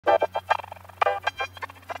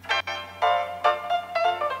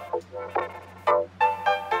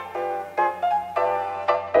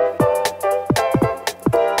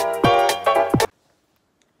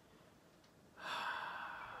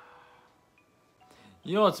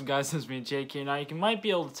Yo, what's up guys, it's me Jake here. Now you might be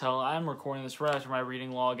able to tell I'm recording this right after my reading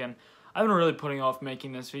log, and I've been really putting off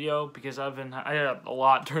making this video because I had a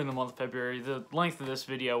lot during the month of February. The length of this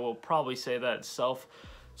video will probably say that itself.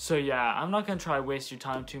 So yeah, I'm not going to try to waste your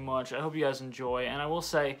time too much. I hope you guys enjoy, and I will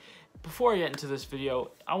say, before I get into this video,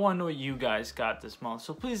 I want to know what you guys got this month.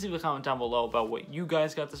 So please leave a comment down below about what you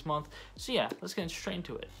guys got this month. So yeah, let's get straight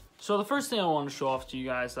into it. So the first thing I want to show off to you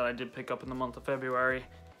guys that I did pick up in the month of February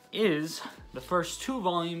is the first 2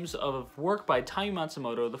 volumes of work by Taiyo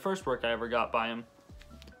Matsumoto, the first work I ever got by him,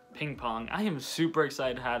 Ping Pong. I am super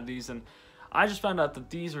excited to have these, and I just found out that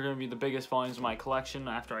these are going to be the biggest volumes of my collection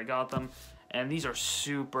after I got them, and these are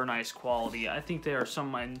super nice quality. I think they are some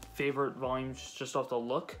of my favorite volumes just off the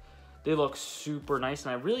look. They look super nice,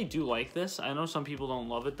 and I really do like this. I know some people don't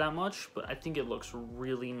love it that much, but I think it looks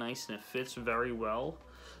really nice, and it fits very well.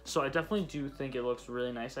 So I definitely do think it looks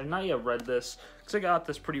really nice. I've not yet read this, because I got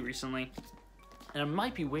this pretty recently. And I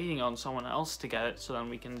might be waiting on someone else to get it, so then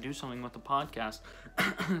we can do something with the podcast.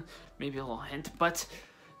 Maybe a little hint, but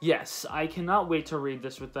yes, I cannot wait to read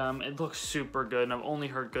this with them. It looks super good, and I've only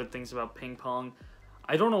heard good things about Ping Pong.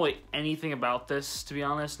 I don't know anything about this, to be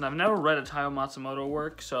honest, and I've never read a Taiyo Matsumoto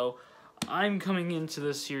work, so I'm coming into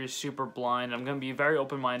this series super blind. I'm going to be very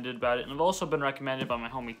open-minded about it, and I've also been recommended by my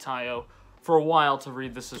homie Taiyo for a while to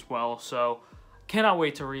read this as well, so cannot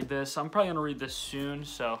wait to read this. I'm probably going to read this soon,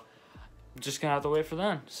 so I'm just going to have to wait for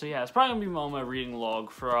then. So yeah, it's probably going to be on my reading log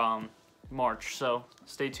for March, so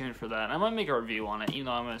stay tuned for that. I might make a review on it, even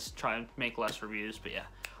though I'm going to try and make less reviews, but yeah.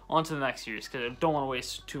 On to the next series, because I don't want to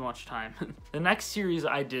waste too much time. The next series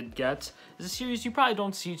I did get is a series you probably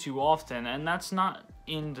don't see too often, and that's not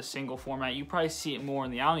in the single format. You probably see it more in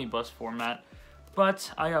the omnibus format,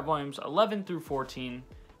 but I got volumes 11 through 14,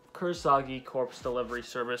 Kurosagi Corpse Delivery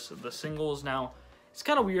Service, the singles. Now, it's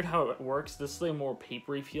kind of weird how it works. This is like a more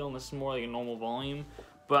papery feel, and this is more like a normal volume.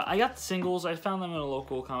 But I got the singles. I found them in a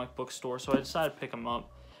local comic book store, so I decided to pick them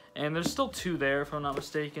up. And there's still 2 there, if I'm not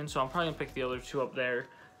mistaken, so I'm probably going to pick the other 2 up there.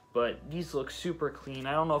 But these look super clean.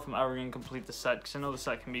 I don't know if I'm ever going to complete the set, because I know the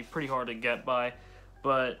set can be pretty hard to get by.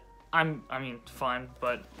 But, I mean, fine,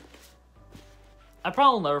 but I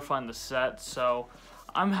probably will never find the set, so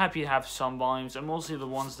I'm happy to have some volumes, and mostly the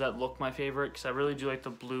ones that look my favorite, because I really do like the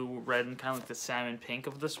blue, red, and kind of like the salmon pink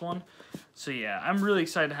of this one. So yeah, I'm really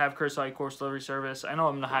excited to have Kurosagi Corpse Delivery Service. I know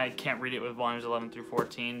I can't read it with volumes 11 through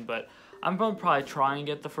 14, but I'm going to probably try and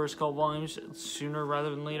get the first couple volumes sooner rather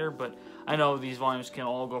than later, but I know these volumes can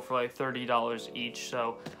all go for like $30 each,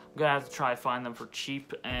 so I'm going to have to try to find them for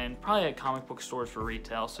cheap, and probably at comic book stores for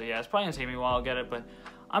retail. So yeah, it's probably going to take me a while to get it, but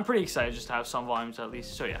I'm pretty excited just to have some volumes at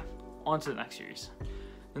least. So yeah, on to the next series.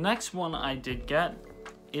 The next one I did get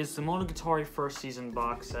is the Monogatari first season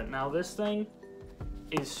box set. Now this thing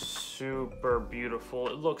is super beautiful.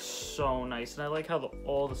 It looks so nice, and I like how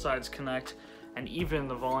all the sides connect, and even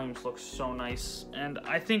the volumes look so nice. And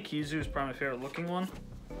I think Kizu is probably my favorite looking one.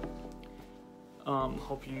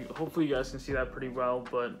 Hopefully you guys can see that pretty well,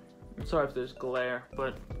 but I'm sorry if there's glare.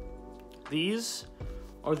 But these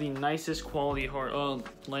are the nicest quality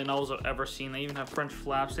light novels I've ever seen. They even have French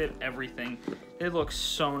flaps. They have everything. It looks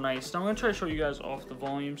so nice. Now I'm going to try to show you guys off the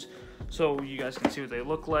volumes so you guys can see what they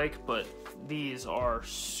look like, but these are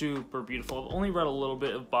super beautiful. I've only read a little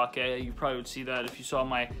bit of Bake. You probably would see that if you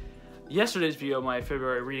saw yesterday's video, my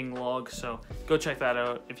February reading log, so go check that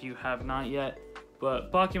out if you have not yet.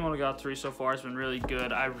 But Bakemonogatari so far has been really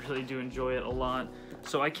good. I really do enjoy it a lot.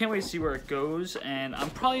 So I can't wait to see where it goes, and I'm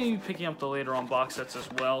probably going to be picking up the later on box sets as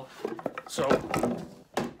well. So,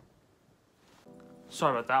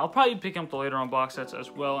 sorry about that. I'll probably be picking up the later on box sets as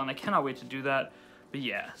well, and I cannot wait to do that. But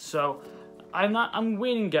yeah, so I'm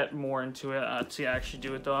waiting to get more into it to actually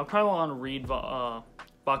do it though. I probably want to read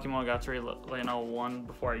Bakemonogatari Light Novel 1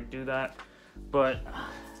 before I do that. But,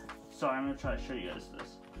 sorry, I'm going to try to show you guys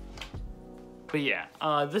this. But yeah,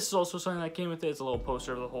 this is also something that came with it. It's a little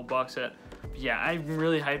poster of the whole box set. But yeah, I'm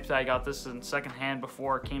really hyped that I got this in secondhand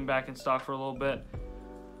before it came back in stock for a little bit.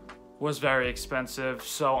 Was very expensive,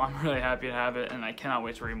 so I'm really happy to have it, and I cannot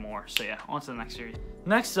wait to read more. So yeah, on to the next series.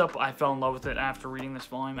 Next up, I fell in love with it after reading this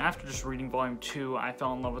volume. After just reading volume 2, I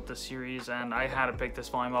fell in love with the series, and I had to pick this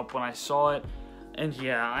volume up when I saw it. And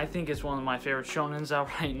yeah, I think it's one of my favorite shonens out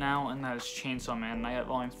right now, and that is Chainsaw Man. And I got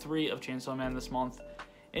volume 3 of Chainsaw Man this month.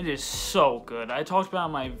 It is so good. I talked about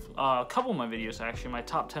my a couple of my videos actually. My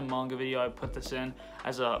top 10 manga video, I put this in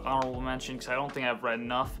as an honorable mention because I don't think I've read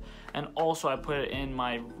enough. And also I put it in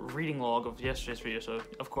my reading log of yesterday's video. So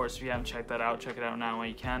of course, if you haven't checked that out, check it out now while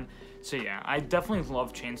you can. So yeah, I definitely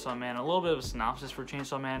love Chainsaw Man. A little bit of a synopsis for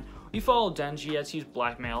Chainsaw Man. We follow Denji as he's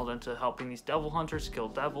blackmailed into helping these devil hunters kill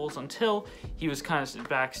devils until he was kind of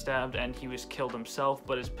backstabbed and he was killed himself.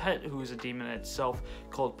 But his pet, who is a demon itself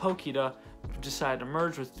called Pokita, decided to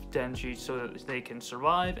merge with Denji so that they can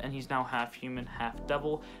survive, and he's now half human, half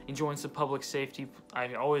devil. He joins the public safety,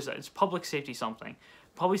 it's public safety something.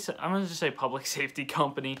 I'm going to just say public safety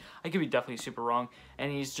company. I could be definitely super wrong.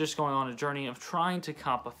 And he's just going on a journey of trying to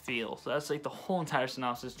cop a feel. So that's like the whole entire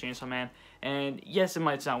synopsis of Chainsaw Man. And yes, it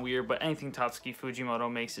might sound weird, but anything Tatsuki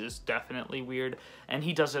Fujimoto makes is definitely weird. And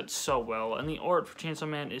he does it so well. And the art for Chainsaw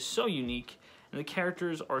Man is so unique. And the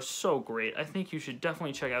characters are so great. I think you should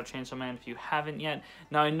definitely check out Chainsaw Man if you haven't yet.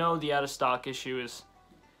 Now, I know the out-of-stock issue is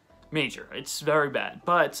major. It's very bad.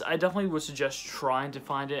 But I definitely would suggest trying to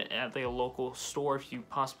find it at a local store if you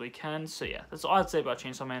possibly can. So yeah, that's all I'd say about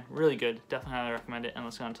Chainsaw Man. Really good. Definitely highly recommend it. And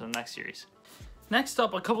let's go on to the next series. Next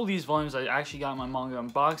up, a couple of these volumes I actually got in my manga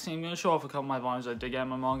unboxing. I'm going to show off a couple of my volumes I did get in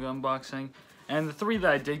my manga unboxing. And the three that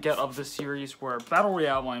I did get of this series were Battle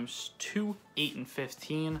Royale volumes 2, 8, and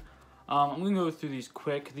 15. I'm going to go through these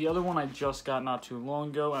quick. The other one I just got not too long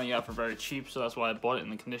ago, and I got it for very cheap, so that's why I bought it in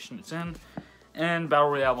the condition it's in. And Battle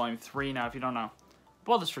Royale Volume 3, now if you don't know, I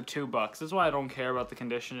bought this for $2. That's why I don't care about the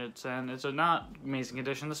condition it's in. It's a not amazing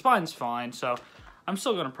condition. The spine's fine, so I'm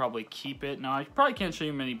still going to probably keep it. Now, I probably can't show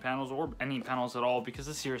you many panels or any panels at all because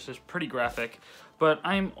this series is pretty graphic. But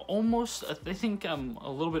I'm almost, I think I'm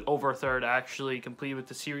a little bit over a third actually complete with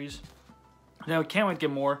the series. Now, I can't wait to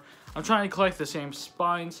get more. I'm trying to collect the same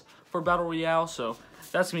spines for Battle Royale, so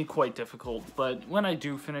that's going to be quite difficult. But when I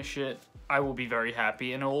do finish it, I will be very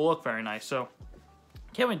happy, and it will look very nice. So,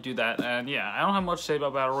 can't wait to do that. And yeah, I don't have much to say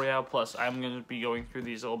about Battle Royale, plus I'm going to be going through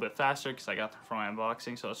these a little bit faster because I got them from my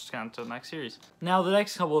unboxing, so let's just get on to the next series. Now, the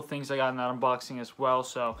next couple of things I got in that unboxing as well,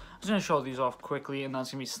 so I'm just going to show these off quickly, and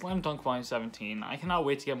that's going to be Slam Dunk Volume 17. I cannot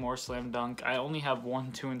wait to get more Slam Dunk. I only have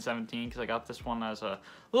 1, 2, and 17 because I got this one as a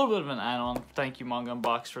little bit of an add-on. Thank you, Manga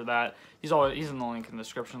Unbox, for that. He's in the link in the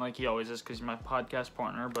description like he always is because he's my podcast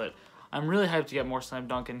partner, but I'm really hyped to get more Slam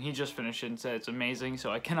Dunk, and he just finished it and said it's amazing,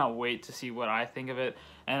 so I cannot wait to see what I think of it.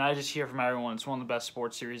 And I just hear from everyone it's one of the best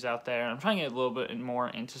sports series out there. I'm trying to get a little bit more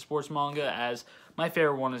into sports manga, as my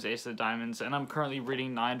favorite one is Ace of the Diamonds, and I'm currently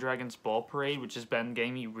reading Nine Dragons Ball Parade, which has been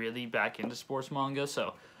getting me really back into sports manga,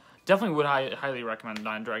 so definitely would highly recommend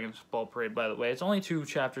Nine Dragons Ball Parade, by the way. It's only 2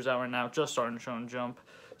 chapters out right now, just starting to show and jump,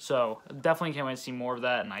 so definitely can't wait to see more of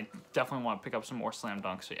that, and I definitely want to pick up some more Slam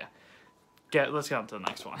Dunk, so yeah. Let's get on to the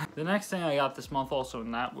next one. The next thing I got this month also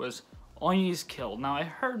in that was All You Need Is Kill. Now, I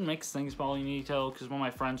heard mixed things about All You Need to Kill because one of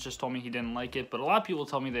my friends just told me he didn't like it, but a lot of people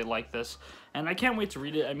tell me they like this, and I can't wait to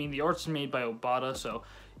read it. I mean, the art's made by Obata, so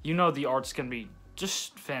you know the art's going to be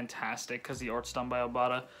just fantastic because the art's done by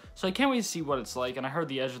Obata. So I can't wait to see what it's like, and I heard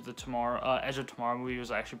the Edge of Tomorrow movie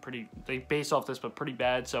was actually they based off this, but pretty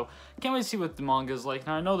bad, so can't wait to see what the manga is like.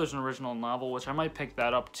 Now, I know there's an original novel, which I might pick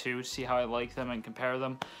that up too, to see how I like them and compare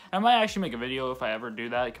them. I might actually make a video if I ever do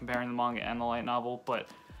that, comparing the manga and the light novel, but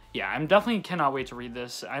yeah, I'm definitely cannot wait to read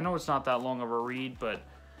this. I know it's not that long of a read, but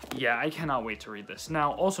yeah, I cannot wait to read this.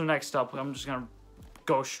 Now, also next up, I'm just going to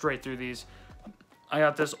go straight through these. I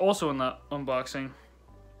got this also in the unboxing,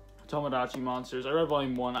 Tomodachi Monsters. I read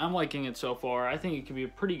Volume 1. I'm liking it so far. I think it could be a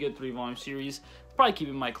pretty good 3-volume series. Probably keep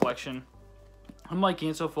it in my collection. I'm liking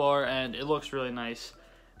it so far, and it looks really nice.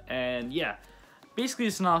 And yeah, basically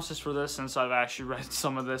a synopsis for this, since I've actually read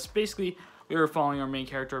some of this. Basically, we are following our main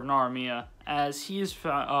character of Naramiya as he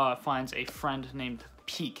finds a friend named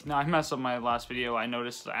Peak. Now, I messed up my last video. I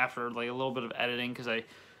noticed after like a little bit of editing, because I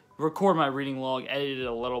record my reading log, edited it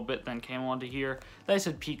a little bit, then came on to here that I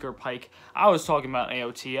said Peak or Pike. I was talking about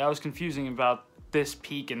AOT. I was confusing about this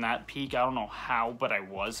Peak and that Peak. I don't know how, but I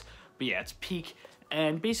was. But yeah, it's Peak.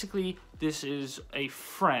 And basically, this is a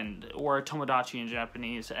friend, or a Tomodachi in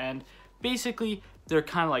Japanese. And basically, they're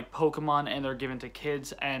kind of like Pokemon, and they're given to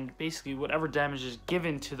kids. And basically, whatever damage is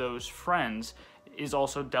given to those friends is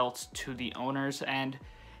also dealt to the owners. And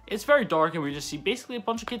it's very dark, and we just see basically a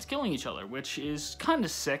bunch of kids killing each other, which is kind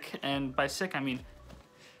of sick, and by sick, I mean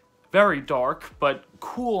very dark, but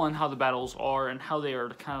cool on how the battles are and how they are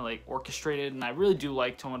kind of like orchestrated, and I really do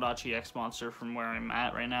like Tomodachi X Monster from where I'm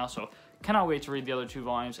at right now, so cannot wait to read the other 2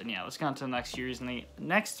 volumes, and yeah, let's get on to the next series, and the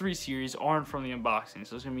next 3 series aren't from the unboxing,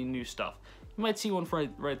 so it's going to be new stuff. You might see one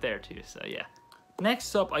right there too, so yeah.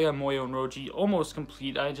 Next up, I got Moyo and Roji, almost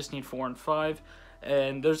complete. I just need 4 and 5.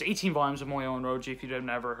 And there's 18 volumes of Moyo and Roji if you've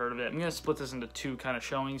never heard of it. I'm going to split this into 2 kind of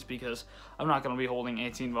showings because I'm not going to be holding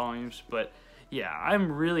 18 volumes. But yeah,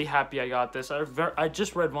 I'm really happy I got this. I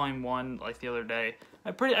just read volume 1 like the other day.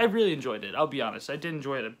 I really enjoyed it. I'll be honest. I did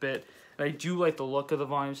enjoy it a bit. And I do like the look of the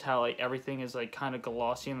volumes, how like everything is like kind of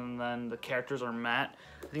glossy and then the characters are matte.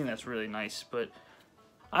 I think that's really nice. But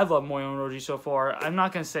I love Moyo and Roji so far. I'm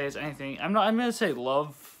not going to say it's anything. I'm going to say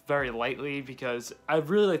love very lightly because I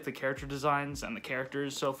really like the character designs and the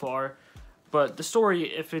characters so far. But the story,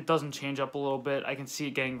 if it doesn't change up a little bit, I can see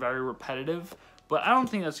it getting very repetitive. But I don't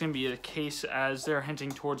think that's going to be the case as they're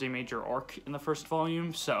hinting towards a major arc in the first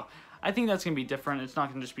volume. So I think that's going to be different. It's not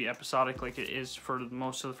going to just be episodic like it is for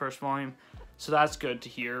most of the first volume. So that's good to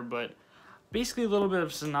hear. But basically a little bit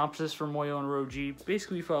of synopsis for Moyo and Roji.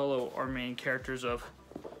 Basically we follow our main characters of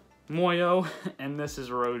Moyo, and this is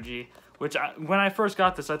Roji. Which, when I first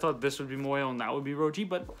got this, I thought this would be Moyo and that would be Roji,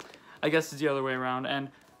 but I guess it's the other way around. And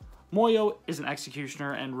Moyo is an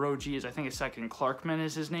executioner, and Roji is, I think, a second clerkman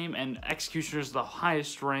is his name, and executioner is the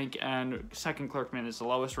highest rank, and second clerkman is the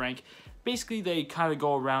lowest rank. Basically, they kind of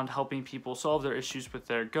go around helping people solve their issues with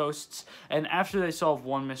their ghosts, and after they solve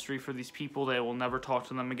one mystery for these people, they will never talk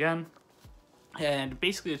to them again. And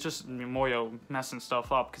basically, it's just Moyo messing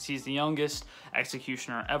stuff up because he's the youngest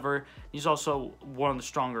executioner ever. He's also one of the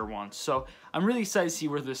stronger ones. So I'm really excited to see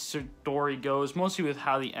where this story goes, mostly with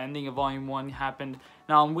how the ending of Volume 1 happened.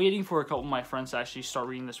 Now, I'm waiting for a couple of my friends to actually start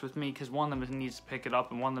reading this with me because one of them needs to pick it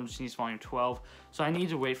up and one of them just needs Volume 12. So I need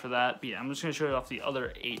to wait for that. But yeah, I'm just going to show you off the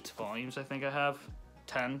other 8 volumes I think I have.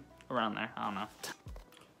 10, around there. I don't know.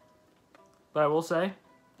 But I will say,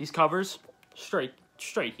 these covers, straight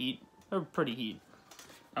heat. They're pretty heat,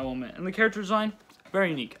 I will admit. And the character design, very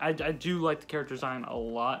unique. I do like the character design a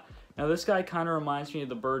lot. Now, this guy kind of reminds me of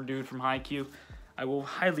the bird dude from Haikyuu. I will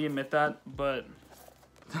highly admit that, but...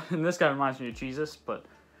 and this guy reminds me of Jesus, but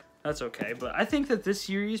that's okay. But I think that this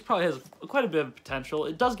series probably has quite a bit of potential.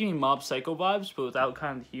 It does give me Mob Psycho vibes, but without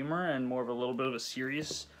kind of the humor and more of a little bit of a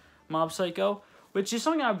serious Mob Psycho, which is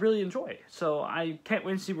something I really enjoy. So I can't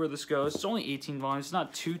wait to see where this goes. It's only 18 volumes. It's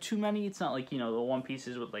not too many. It's not like, you know, the One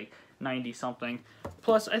Pieces with like 90 something.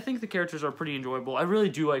 Plus, I think the characters are pretty enjoyable. I really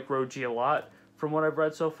do like Roji a lot from what I've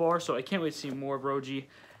read so far, so I can't wait to see more of Roji.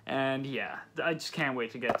 And yeah, I just can't wait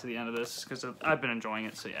to get to the end of this because I've been enjoying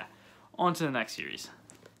it. So yeah, on to the next series.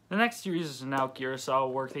 The next series is an Naoki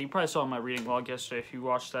Urasawa work that you probably saw in my reading log yesterday if you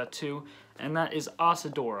watched that too, and that is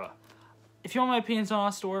Asadora. If you want my opinions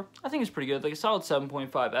on Asadora, I think it's pretty good. Like a solid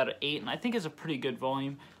 7.5 out of 8, and I think it's a pretty good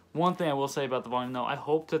volume. One thing I will say about the volume, though, I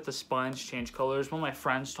hope that the spines change colors. One of my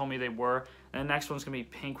friends told me they were, and the next one's going to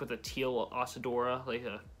be pink with a teal Asadora, like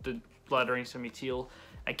the lettering's going to be teal.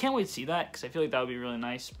 I can't wait to see that, because I feel like that would be really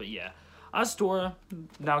nice, but yeah. Asadora,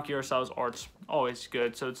 Naoki Urasawa's art's always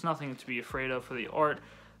good, so it's nothing to be afraid of for the art.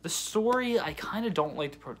 The story, I kind of don't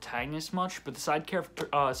like the protagonist much, but the side character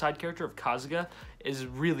of Kazuga is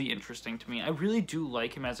really interesting to me. I really do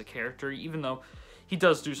like him as a character, even though he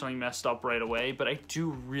does do something messed up right away, but I do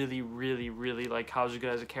really like Kazuga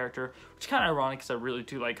as a character, which is kind of ironic because I really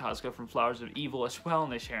do like Kazuga from Flowers of Evil as well,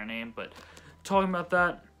 and they share a name, but talking about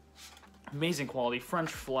that, amazing quality, French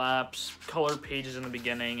flaps, colored pages in the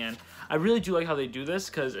beginning, and I really do like how they do this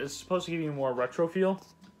because it's supposed to give you more retro feel.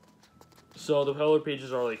 So the colored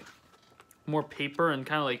pages are like more paper and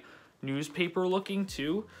kind of like newspaper looking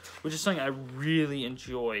too, which is something I really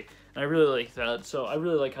enjoy. And I really like that. So I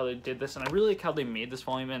really like how they did this, and I really like how they made this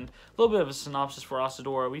volume. And a little bit of a synopsis for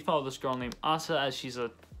Asadora. We follow this girl named Asa as she's a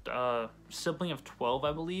sibling of 12,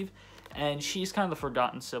 I believe. And she's kind of the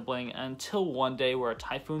forgotten sibling until one day where a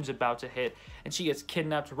typhoon's about to hit, and she gets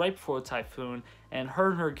kidnapped right before the typhoon, and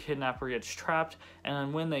her kidnapper gets trapped,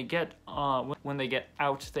 and when they get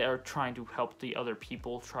out, they are trying to help the other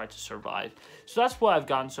people try to survive. So that's what I've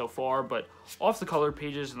gotten so far, but off the color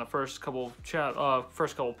pages in the first couple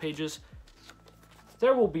pages,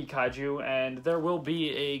 there will be kaiju, and there will be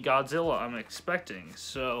a Godzilla, I'm expecting.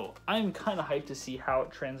 So I'm kind of hyped to see how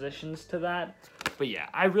it transitions to that. But yeah,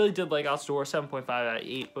 I really did like Asadora, 7.5 out of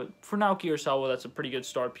 8. But for Naoki Urasawa, that's a pretty good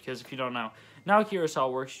start because if you don't know, Naoki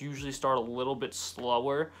Urasawa works usually start a little bit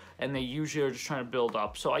slower, and they usually are just trying to build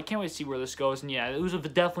up. So I can't wait to see where this goes. And yeah, it was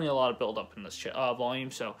definitely a lot of build up in this volume,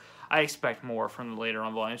 so I expect more from the later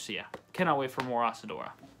on volumes. So yeah, cannot wait for more Asadora.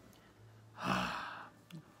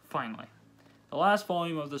 Finally, the last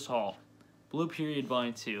volume of this haul, Blue Period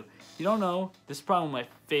Volume 2. If you don't know, this is probably one of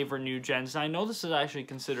my favorite new gens. And I know this is actually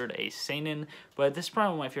considered a seinen, but this is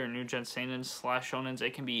probably one of my favorite new gen seinen / shonens.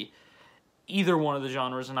 It can be either one of the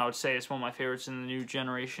genres, and I would say it's one of my favorites in the new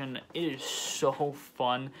generation. It is so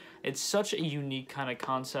fun. It's such a unique kind of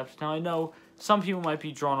concept. Now, I know some people might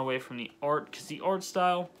be drawn away from the art, because the art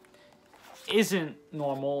style isn't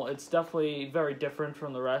normal. It's definitely very different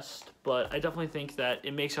from the rest, but I definitely think that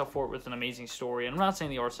it makes up for it with an amazing story. And I'm not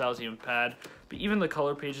saying the art style is even bad, but even the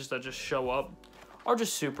color pages that just show up are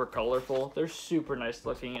just super colorful. They're super nice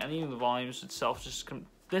looking, and even the volumes itself just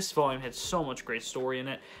this volume had so much great story in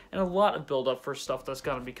it, and a lot of build up for stuff that's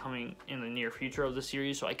going to be coming in the near future of the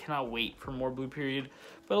series, so I cannot wait for more Blue Period.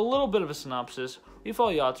 But a little bit of a synopsis: we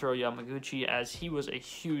follow Yataro Yamaguchi as he was a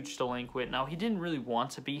huge delinquent. Now, he didn't really want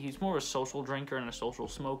to be. He's more of a social drinker and a social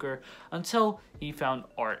smoker until he found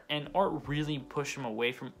art, and art really pushed him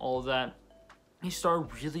away from all of that. He started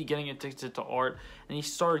really getting addicted to art, and he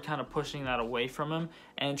started kind of pushing that away from him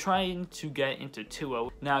and trying to get into TUA.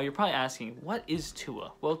 Now, you're probably asking, what is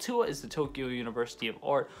TUA? Well, TUA is the Tokyo University of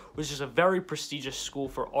Art, which is a very prestigious school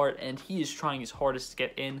for art, and he is trying his hardest to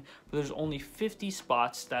get in, but there's only 50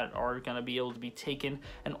 spots that are going to be able to be taken,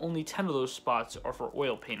 and only 10 of those spots are for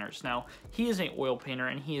oil painters. Now, he is an oil painter,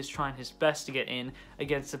 and he is trying his best to get in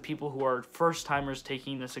against the people who are first-timers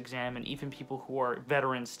taking this exam, and even people who are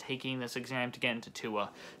veterans taking this exam to get into TUA.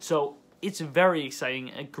 So it's very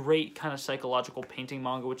exciting, a great kind of psychological painting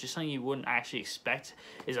manga, which is something you wouldn't actually expect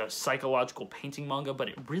is a psychological painting manga, but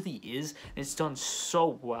it really is, and it's done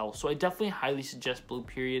so well. So I definitely highly suggest Blue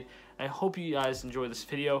Period. I hope you guys enjoy this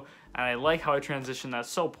video, and I like how I transitioned that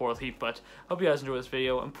so poorly, but I hope you guys enjoy this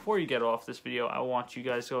video. And before you get off this video, I want you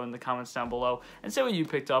guys to go in the comments down below and say what you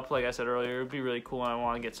picked up. Like I said earlier, it would be really cool, and I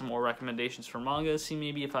want to get some more recommendations for manga, see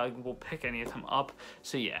maybe if I will pick any of them up.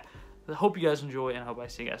 So yeah, I hope you guys enjoy, and I hope I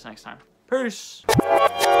see you guys next time. Peace!